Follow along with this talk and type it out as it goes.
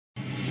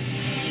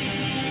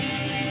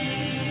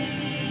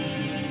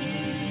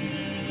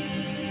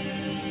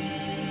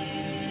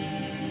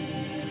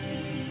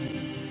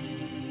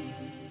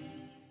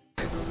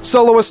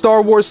Solo: A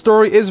Star Wars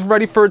Story is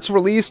ready for its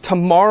release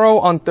tomorrow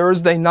on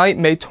Thursday night,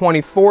 May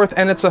 24th,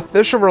 and its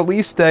official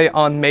release day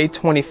on May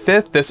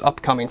 25th, this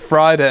upcoming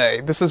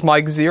Friday. This is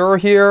Mike Zero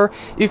here.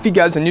 If you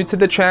guys are new to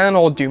the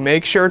channel, do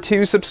make sure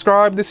to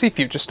subscribe to see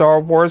future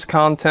Star Wars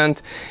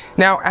content.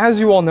 Now, as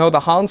you all know,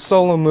 the Han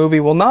Solo movie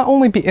will not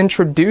only be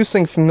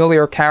introducing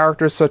familiar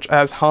characters such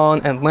as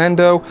Han and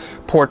Lando,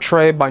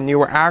 portrayed by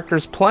newer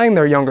actors playing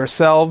their younger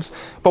selves,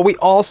 but we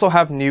also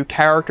have new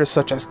characters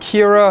such as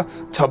Kira,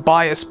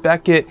 Tobias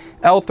Beckett,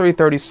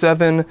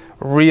 L337,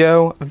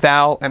 Rio,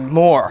 Val, and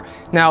more.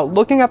 Now,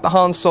 looking at the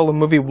Han Solo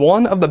movie,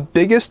 one of the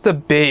biggest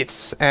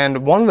debates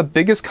and one of the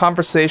biggest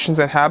conversations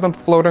that have been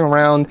floating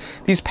around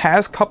these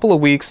past couple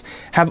of weeks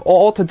have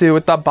all to do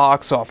with the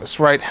box office,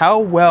 right? How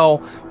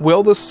well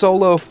will the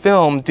Solo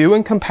film do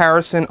in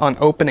comparison on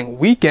opening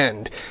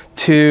weekend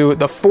to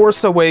The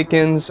Force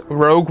Awakens,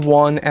 Rogue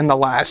One, and The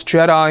Last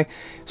Jedi?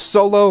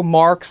 Solo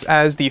marks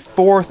as the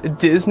fourth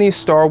Disney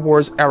Star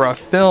Wars era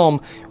film,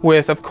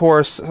 with, of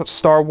course,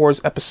 Star Wars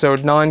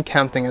Episode 9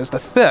 counting as the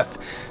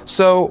fifth.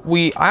 So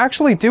we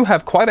actually do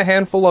have quite a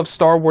handful of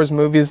Star Wars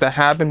movies that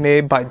have been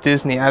made by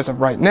Disney as of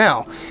right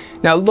now.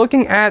 Now,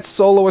 looking at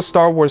Solo: A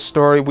Star Wars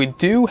Story, we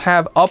do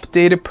have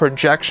updated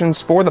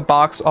projections for the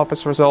box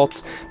office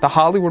results. The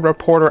Hollywood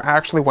Reporter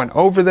actually went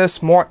over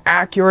this, more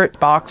accurate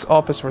box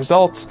office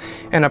results,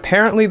 and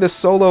apparently the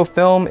Solo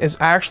film is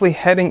actually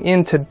heading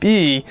in to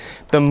be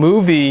the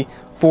movie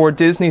for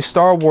Disney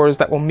Star Wars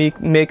that will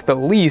make the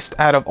least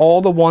out of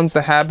all the ones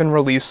that have been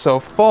released so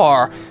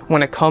far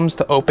when it comes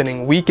to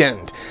opening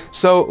weekend.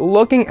 So,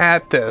 looking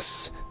at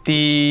this,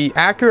 the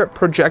accurate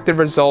projected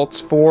results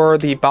for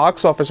the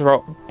box office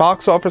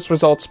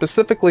results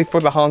specifically for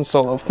the Han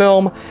Solo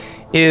film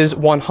is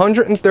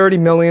 130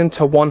 million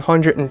to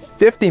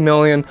 150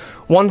 million,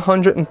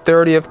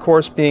 130 of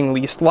course being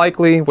least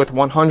likely, with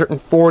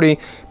 140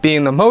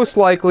 being the most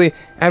likely,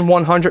 and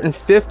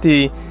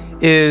 150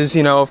 is,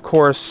 of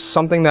course,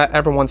 something that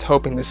everyone's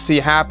hoping to see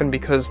happen,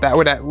 because that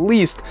would at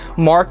least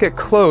mark it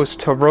close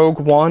to Rogue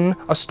One: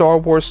 A Star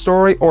Wars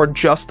Story, or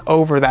just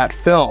over that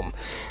film.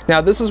 Now,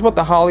 this is what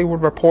the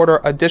Hollywood Reporter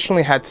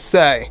additionally had to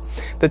say.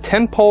 The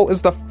tentpole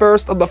is the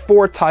first of the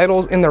 4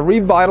 titles in the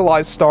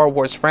revitalized Star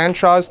Wars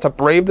franchise to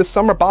brave the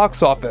summer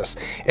box office.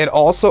 It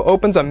also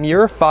opens a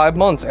mere 5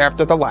 months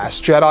after The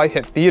Last Jedi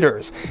hit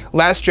theaters.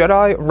 Last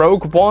Jedi,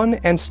 Rogue One,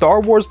 and Star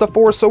Wars: The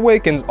Force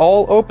Awakens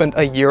all opened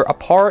a year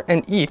apart,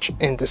 and each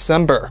in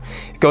December.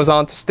 It goes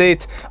on to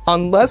state,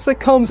 unless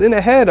it comes in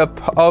ahead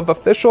of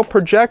official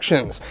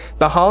projections,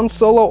 the Han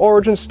Solo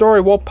origin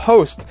story will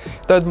post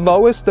the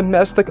lowest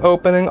domestic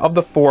opening of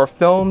the 4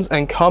 films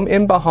and come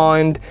in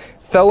behind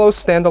fellow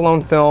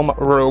standalone film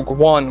Rogue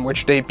One,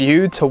 which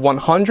debuted to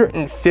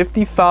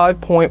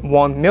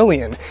 155.1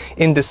 million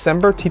in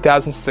December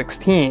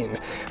 2016.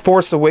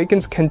 Force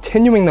Awakens,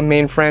 continuing the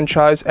main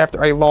franchise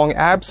after a long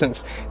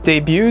absence,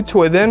 debuted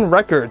to a then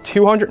record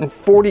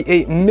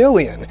 248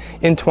 million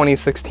in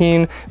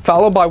 2016,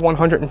 followed by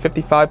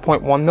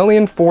 155.1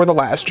 million for The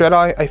Last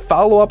Jedi, a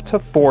follow-up to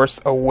Force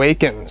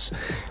Awakens.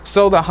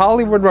 So the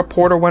Hollywood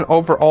Reporter went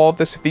over all of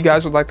this. If you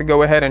guys would like to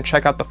go ahead and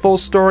check out the full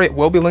story, it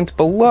will be linked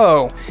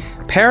below.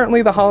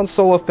 Apparently, the Han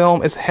Solo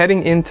film is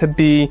heading in to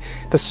be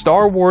the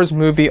Star Wars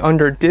movie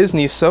under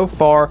Disney so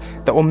far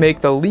that will make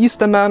the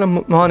least amount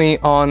of money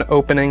on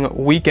opening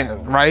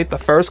weekend, right? The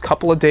first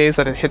couple of days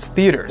that it hits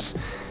theaters.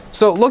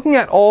 So looking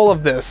at all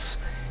of this,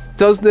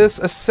 does this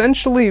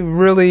essentially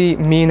really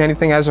mean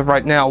anything as of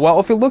right now?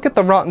 Well, if you look at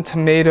the Rotten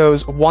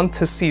Tomatoes Want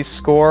to See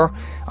score,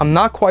 I'm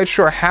not quite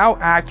sure how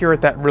accurate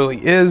that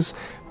really is,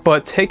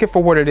 but take it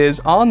for what it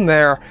is. On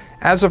there,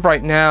 as of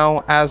right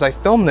now, as I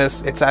film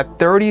this, it's at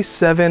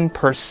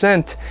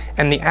 37%,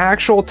 and the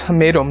actual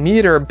tomato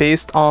meter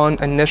based on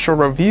initial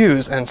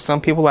reviews and some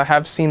people that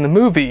have seen the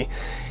movie,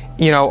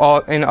 in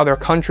other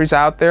countries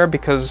out there,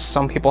 because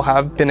some people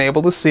have been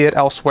able to see it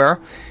elsewhere,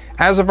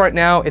 as of right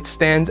now, it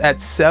stands at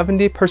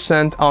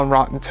 70% on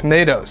Rotten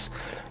Tomatoes.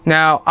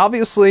 Now,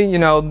 obviously,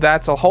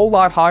 that's a whole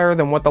lot higher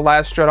than what The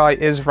Last Jedi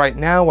is right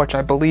now, which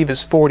I believe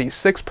is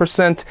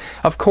 46%.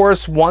 Of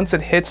course, once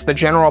it hits the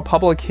general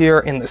public here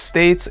in the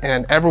States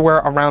and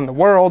everywhere around the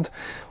world,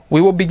 we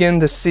will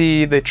begin to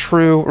see the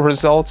true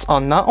results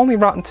on not only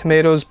Rotten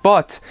Tomatoes,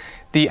 but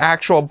the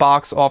actual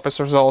box office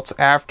results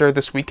after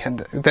this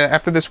weekend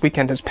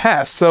has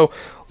passed. So,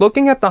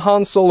 looking at the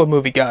Han Solo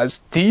movie, guys,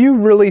 do you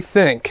really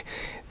think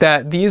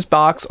that these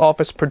box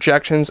office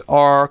projections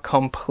are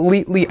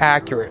completely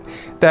accurate,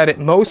 that it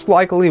most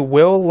likely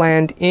will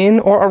land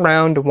in or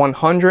around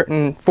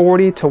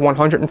 140 to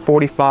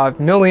 145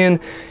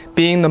 million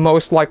being the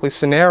most likely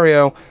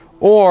scenario,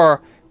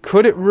 or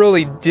could it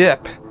really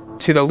dip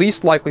to the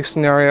least likely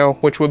scenario,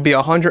 which would be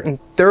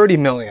 130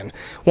 million?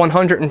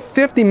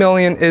 150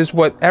 million is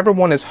what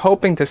everyone is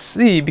hoping to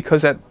see,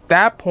 because at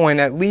that point,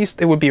 at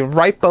least, it would be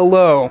right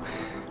below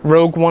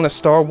Rogue One, a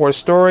Star Wars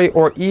story,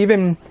 or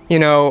even, you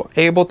know,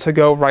 able to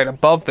go right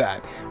above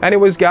that.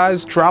 Anyways,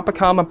 guys, drop a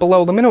comment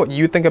below. Let me know what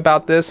you think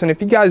about this, and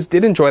if you guys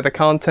did enjoy the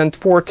content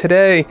for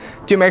today,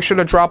 do make sure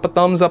to drop a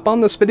thumbs up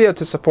on this video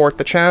to support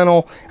the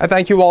channel. And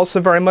thank you all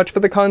so very much for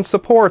the kind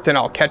support, and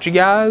I'll catch you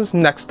guys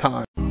next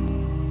time.